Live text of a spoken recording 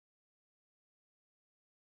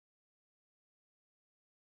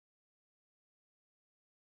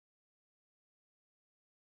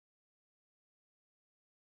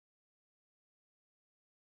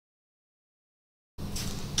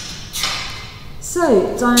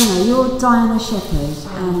So, Diana, you're Diana Shepherd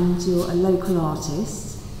and you're a local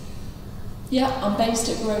artist. Yeah, I'm based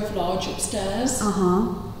at Grove Lodge upstairs.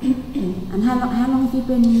 And how long have you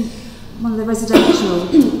been one of the residential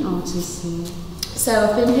artists here? So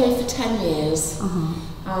I've been here for 10 years.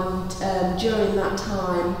 And during that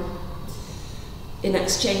time, in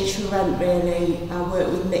exchange for rent really, I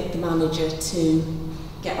worked with Mick the manager to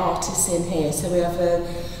get artists in here. So we have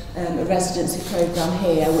a residency programme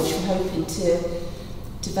here which we're hoping to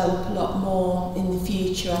develop a lot more in the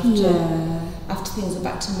future after things are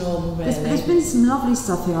back to normal really. There's been some lovely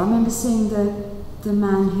stuff here. I remember seeing the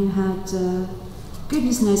man who had,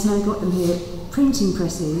 goodness knows how he got them here, printing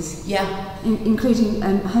presses. Yeah. Including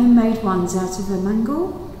homemade ones out of a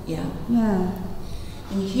mangle. Yeah. Yeah.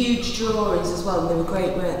 And huge drawings as well, and they were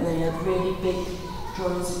great, weren't they? They had really big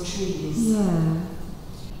drawings of trees. Yeah.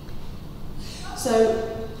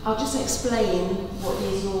 So I'll just explain what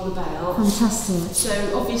these are all about. Fantastic.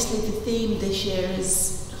 So obviously the theme this year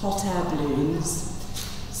is hot air balloons.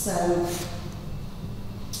 So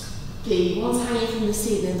the ones hanging from the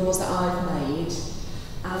ceiling, those that I've made,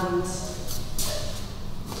 and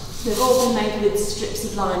they've all been made with strips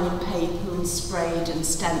of lining paper and sprayed and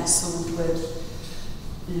stencilled with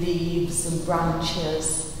leaves and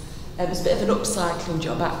branches. It was a bit of an upcycling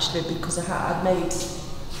job actually, because I'd made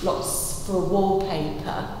lots for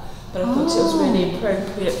wallpaper, but I thought it was really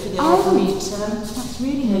appropriate for the Arboretum. That's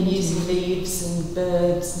really neat. Using leaves and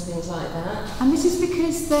birds and things like that. And this is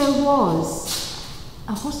because there was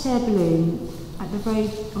a hot air balloon at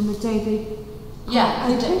on the day they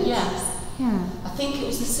opened? Yes. Yeah. I think it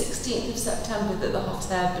was the 16th of September that the hot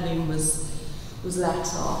air balloon was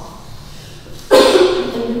let off.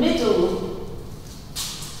 In the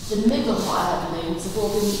middle hot air balloons have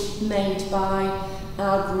all been made by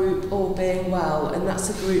our group, All Being Well, and that's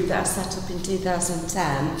a group that I set up in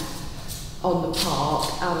 2010 on the park.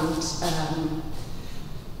 And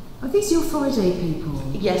are these your Friday people?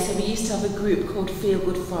 yes, so we used to have a group called Feel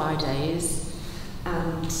Good Fridays,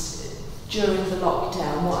 and during the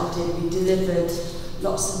lockdown what I did, we delivered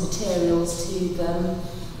lots of materials to them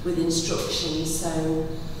with instructions. So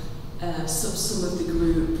some of the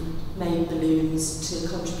group made balloons to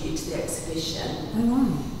contribute to the exhibition,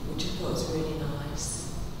 which I thought was really nice.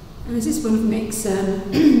 And is this one of Mick's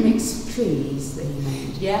trees that he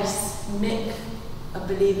made? Yes, Mick, I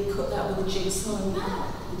believe, cut that with a jigsaw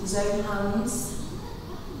with his own hands.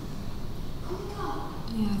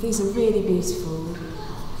 Yeah, these are really beautiful.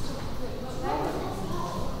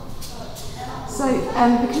 So,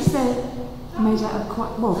 because they're made out of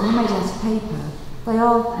they're made out of paper, they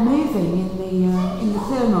are moving in the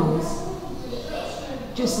thermals,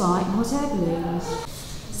 just like hot air balloons.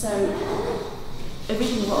 So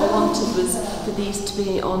originally what I wanted was for these to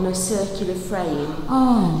be on a circular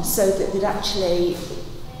frame, so that they'd actually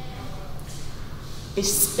be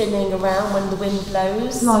spinning around when the wind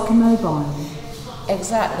blows. Like a mobile.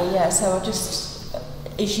 Exactly, yeah. So I just,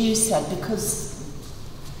 as you said, because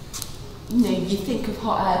you think of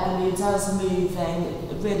hot air balloons as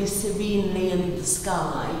moving really serenely in the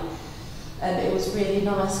sky, and it was really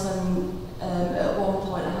nice when at one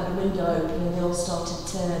point I had a window open and they all started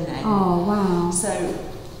turning. Oh wow. So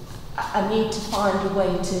I need to find a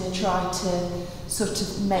way to try to sort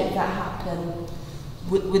of make that happen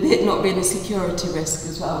with it not being a security risk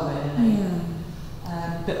as well, really.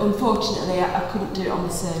 Yeah. But unfortunately I couldn't do it on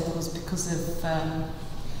the servers because of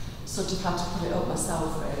sort of had to put it up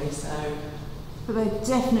myself really, so. But they're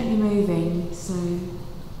definitely moving, so.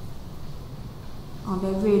 Oh,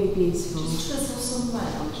 they're really beautiful. Just twizzle some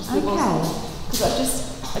round, just okay.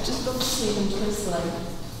 Because I just love to see them twizzling.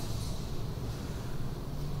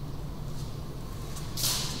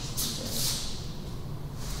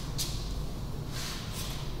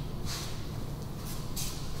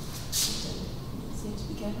 Seem to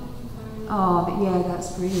be getting on. Oh, but yeah,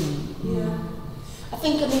 that's brilliant. Yeah. I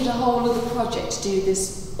think I need a whole other project to do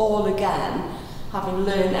this all again, having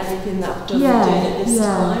learned everything that I've done and doing it this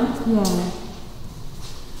time. Yeah.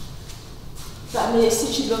 But I mean, it's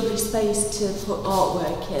such a lovely space to put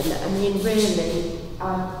artwork in. I mean, really,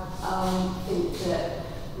 I think that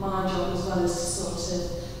my job as well is to sort of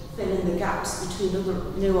fill in the gaps between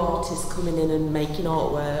other new artists coming in and making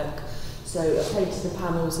artwork. So I painted the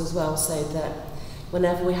panels as well, so that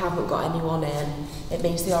whenever we haven't got anyone in, it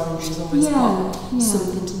means the Orangery's always got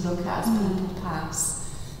something to look at as people pass.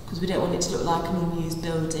 Because we don't want it to look like an unused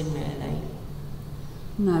building, really.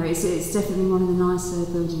 No, it's definitely one of the nicer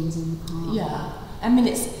buildings in the park. Yeah, I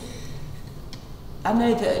mean I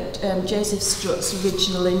know that Joseph Strutt's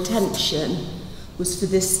original intention was for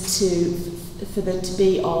there to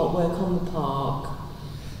be artwork on the park,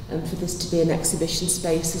 and for this to be an exhibition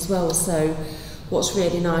space as well. So what's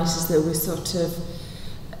really nice is that we're sort of,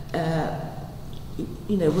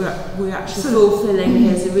 you know, we're actually fulfilling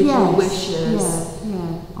his original wishes.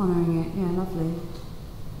 Honouring it. Yeah, lovely.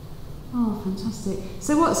 Oh, fantastic.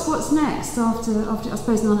 So what's next after? I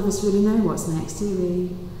suppose none of us really know what's next, do we?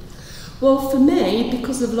 Well, for me,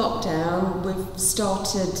 because of lockdown, we've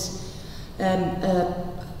started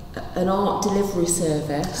an art delivery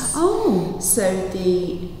service. Oh. So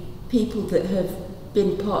the people that have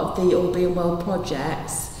been part of the All Being Well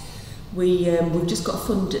projects, we've just got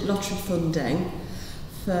lottery funding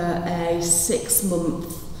for a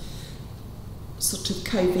 6-month sort of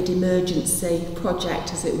COVID emergency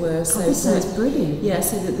project, as it were. So this sounds brilliant. Yeah,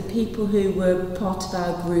 so that the people who were part of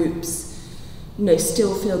our groups, you know,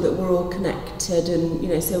 still feel that we're all connected, and you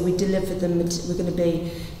know, so we deliver them. We're going to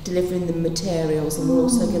be delivering them materials, and we're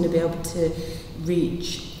also going to be able to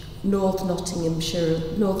reach North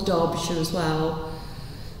Nottinghamshire, North Derbyshire as well.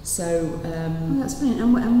 So that's brilliant.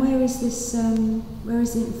 And where is this? Where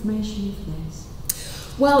is the information for this?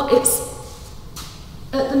 Well, it's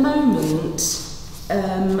at the moment.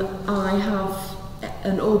 I have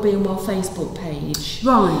an All Being Well Facebook page.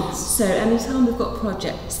 Right. So anytime we've got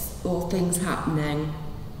projects or things happening,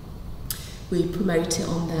 we promote it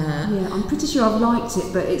on there. Yeah, I'm pretty sure I've liked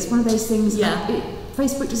it, but it's one of those things that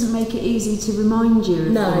Facebook doesn't make it easy to remind you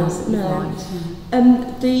of things that you've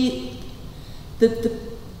liked.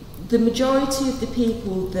 The majority of the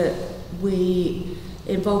people that we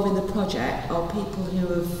involve in the project are people who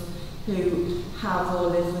have or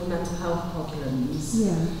live with mental health problems.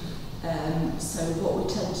 Yeah. So what we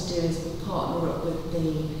tend to do is we partner up with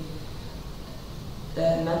the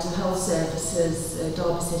mental health services,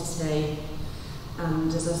 Derby City,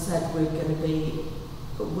 and as I said, we're going to be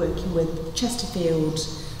working with Chesterfield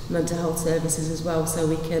mental health services as well, so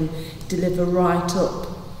we can deliver right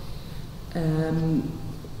up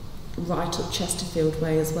Chesterfield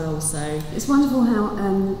way as well. So it's wonderful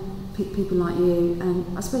how people like you,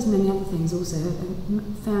 and I suppose many other things also,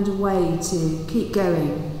 have found a way to keep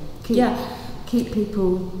going, keep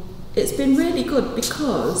people. It's been really good,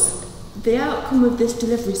 because the outcome of this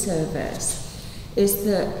delivery service is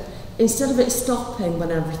that instead of it stopping when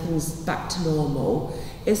everything's back to normal,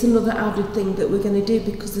 it's another added thing that we're going to do,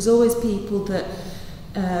 because there's always people that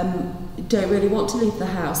don't really want to leave the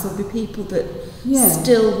house. There'll be people that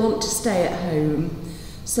still want to stay at home.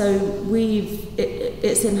 So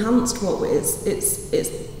it's enhanced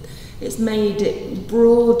it's made it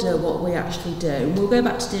broader what we actually do. And we'll go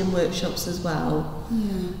back to doing workshops as well.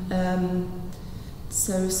 Yeah.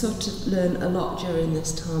 So we've sort of learned a lot during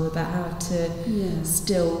this time about how to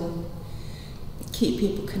still keep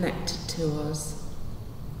people connected to us.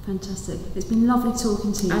 Fantastic. It's been lovely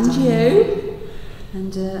talking to you. And Diana. you.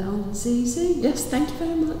 And I'll see you soon. Yes, thank you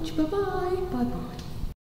very much. Bye-bye. Bye-bye.